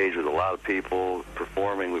the stage with a lot of people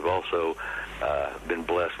performing. We've also been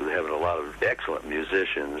blessed with having a lot of excellent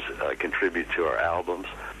musicians contribute to our albums.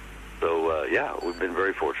 So yeah, we've been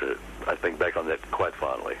very fortunate. I think back on that quite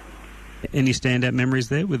fondly. Any standout memories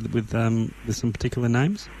there with some particular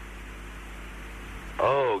names?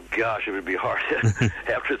 Oh gosh, it would be hard.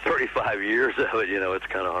 After 35 years of it, it's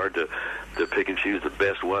kind of hard to pick and choose the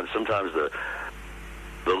best ones. Sometimes the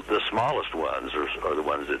smallest ones are the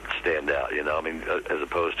ones that stand out. As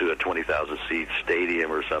opposed to a 20,000 seat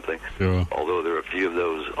stadium or something. Sure. Although there are a few of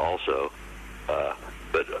those also.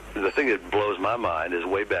 But the thing that blows my mind is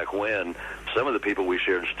way back when some of the people we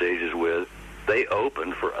shared stages with, they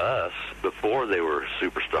opened for us before they were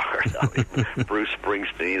superstars. Bruce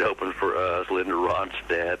Springsteen opened for us. Linda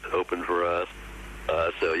Ronstadt opened for us.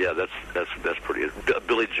 So yeah, that's pretty.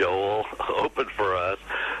 Billy Joel opened for us.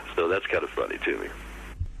 So that's kind of funny to me.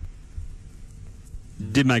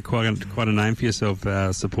 Did make quite a name for yourself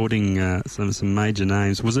supporting some major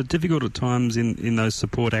names. Was it difficult at times in those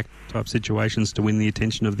support act type situations to win the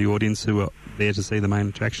attention of the audience who were there to see the main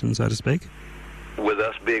attraction, so to speak? With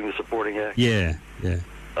us being the supporting act? Yeah.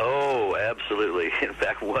 Oh, absolutely. In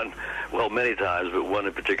fact, many times, but one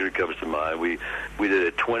in particular comes to mind. We did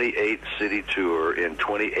a 28-city tour in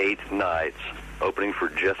 28 nights, opening for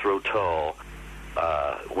Jethro Tull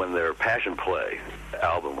when their Passion Play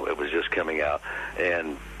album was just coming out.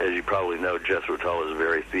 And as you probably know, Jethro Tull is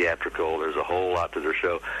very theatrical. There's a whole lot to their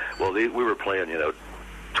show. Well, we were playing,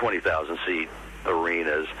 20,000-seat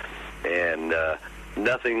arenas, and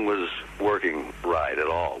nothing was working right at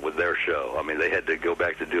all with their show. I mean, they had to go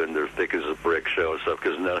back to doing their Thick as a Brick show and stuff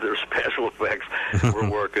because none of their special effects were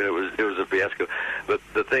working. It was a fiasco. But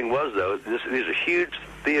the thing was, though, these are huge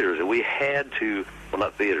theaters, and we had to, well,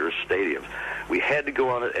 not theaters, stadiums. We had to go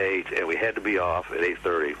on at 8, and we had to be off at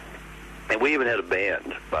 8:30. And we even had a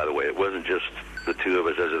band, by the way. It wasn't just the two of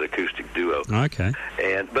us as an acoustic duo. Okay.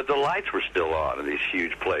 But the lights were still on in these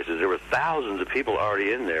huge places. There were thousands of people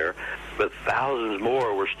already in there, but thousands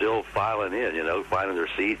more were still filing in, finding their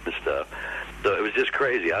seats and stuff. So it was just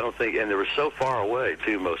crazy. I don't think, and they were so far away,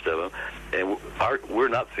 too, most of them. And we're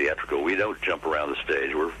not theatrical. We don't jump around the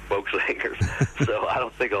stage. We're folk singers. So I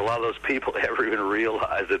don't think a lot of those people ever even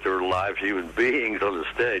realized that there were live human beings on the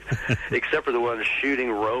stage, except for the ones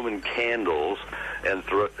shooting Roman candles and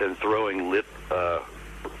throwing lit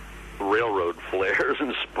railroad flares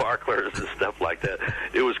and sparklers and stuff like that.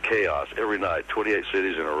 It was chaos every night, 28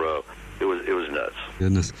 cities in a row. It was nuts.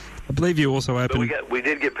 Goodness. I believe you also opened... But we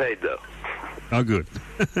did get paid, though. Oh, good.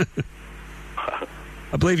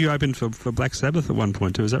 I believe you opened for Black Sabbath at one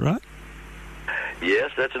point, too. Is that right?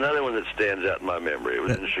 Yes, that's another one that stands out in my memory. It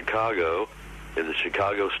was in Chicago, in the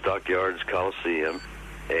Chicago Stockyards Coliseum,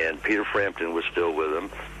 and Peter Frampton was still with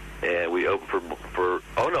them. And we opened for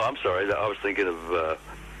oh, no, I'm sorry. I was thinking of,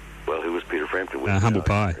 who was Peter Frampton with? Humble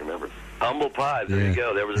Pie. I can't remember. Humble Pie, there you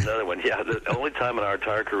go. There was another one. Yeah, the only time in our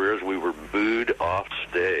entire careers we were booed off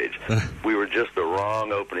stage. We were just the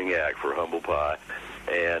wrong opening act for Humble Pie,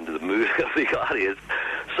 and the mood of the audience.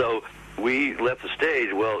 So we left the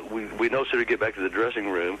stage. Well, we no sooner get back to the dressing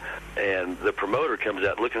room, and the promoter comes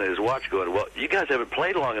out looking at his watch going, well, you guys haven't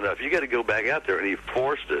played long enough. You got to go back out there. And he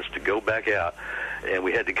forced us to go back out, and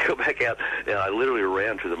we had to go back out, and I literally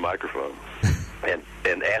ran to the microphone.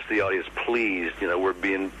 And ask the audience, please, we're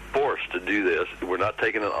being forced to do this. We're not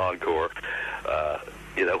taking an encore.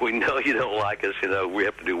 We know you don't like us. We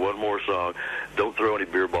have to do one more song. Don't throw any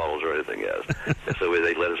beer bottles or anything at us. So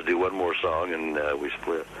they let us do one more song, and we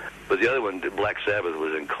split. But the other one, Black Sabbath,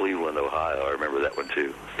 was in Cleveland, Ohio. I remember that one,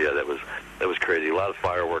 too. Yeah, that was crazy. A lot of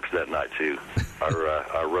fireworks that night, too.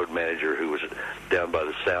 Our road manager, who was down by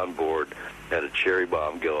the soundboard, had a cherry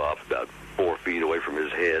bomb go off about 4 feet away from his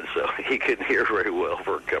head, so he couldn't hear very well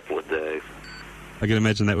for a couple of days. I can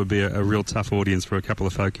imagine that would be a real tough audience for a couple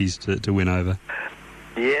of folkies to win over.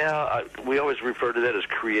 Yeah, we always refer to that as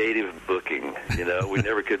creative booking. We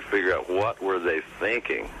never could figure out what were they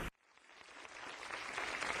thinking.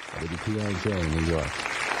 WTIJ, New York.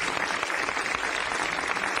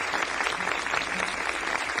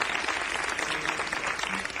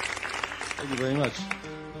 Thank you very much.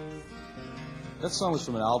 That song was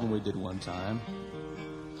from an album we did one time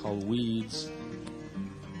called Weeds.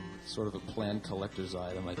 Sort of a planned collector's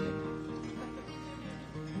item, I think.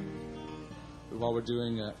 But while we're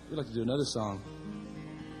doing, we'd like to do another song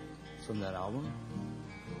from that album.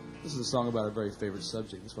 This is a song about our very favorite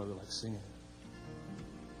subject. That's why we like singing.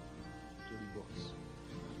 Dirty books.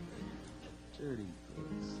 Dirty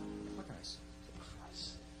books. What can I say?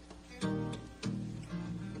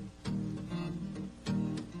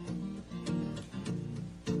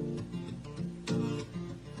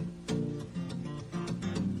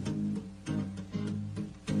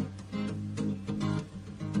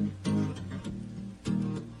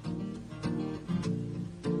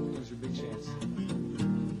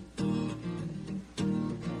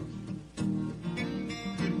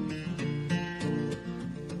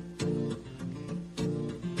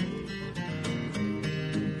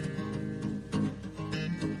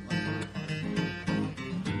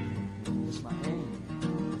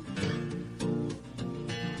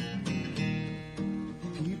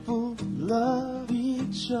 Love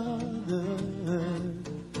each other.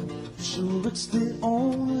 Sure, it's the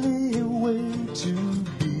only way to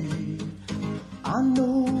be. I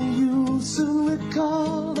know you'll soon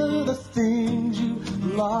recover the things you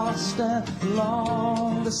lost and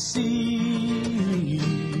long to see.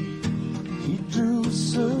 He drew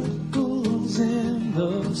circles in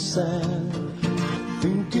the sand,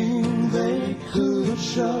 thinking they could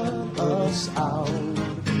shut us out.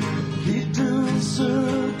 He drew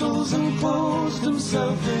circles and closed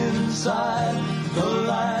himself inside the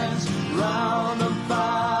lines round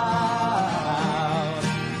about.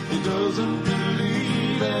 He doesn't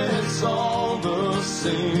believe it's all the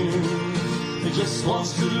same. He just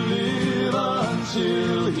wants to live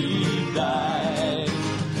until he dies.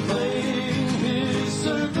 Playing his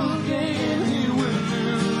circle game, he will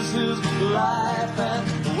lose his life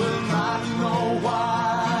and will not know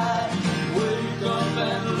why. Wake up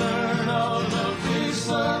and learn of the big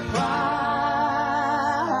surprise.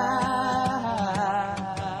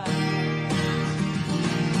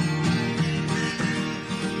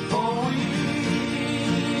 Oh, we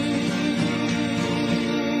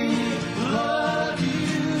love you.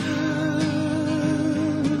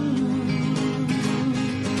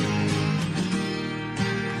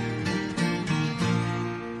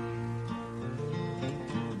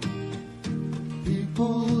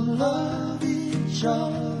 People love each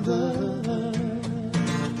other.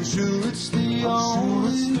 Sure, it's the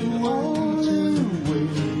only way.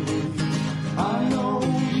 I know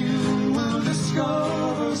you will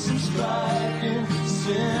discover some striking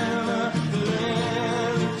similarities.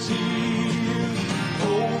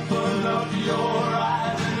 Open up your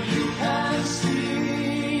eyes and you can see.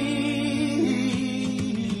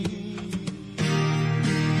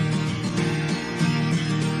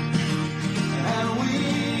 And we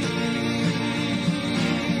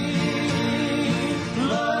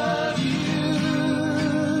love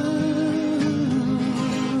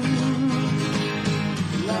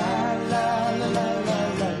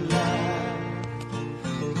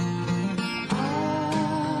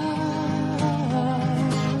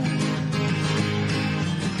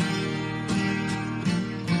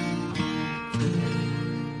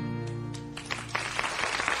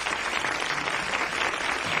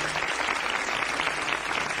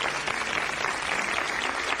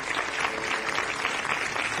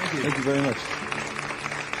you very much.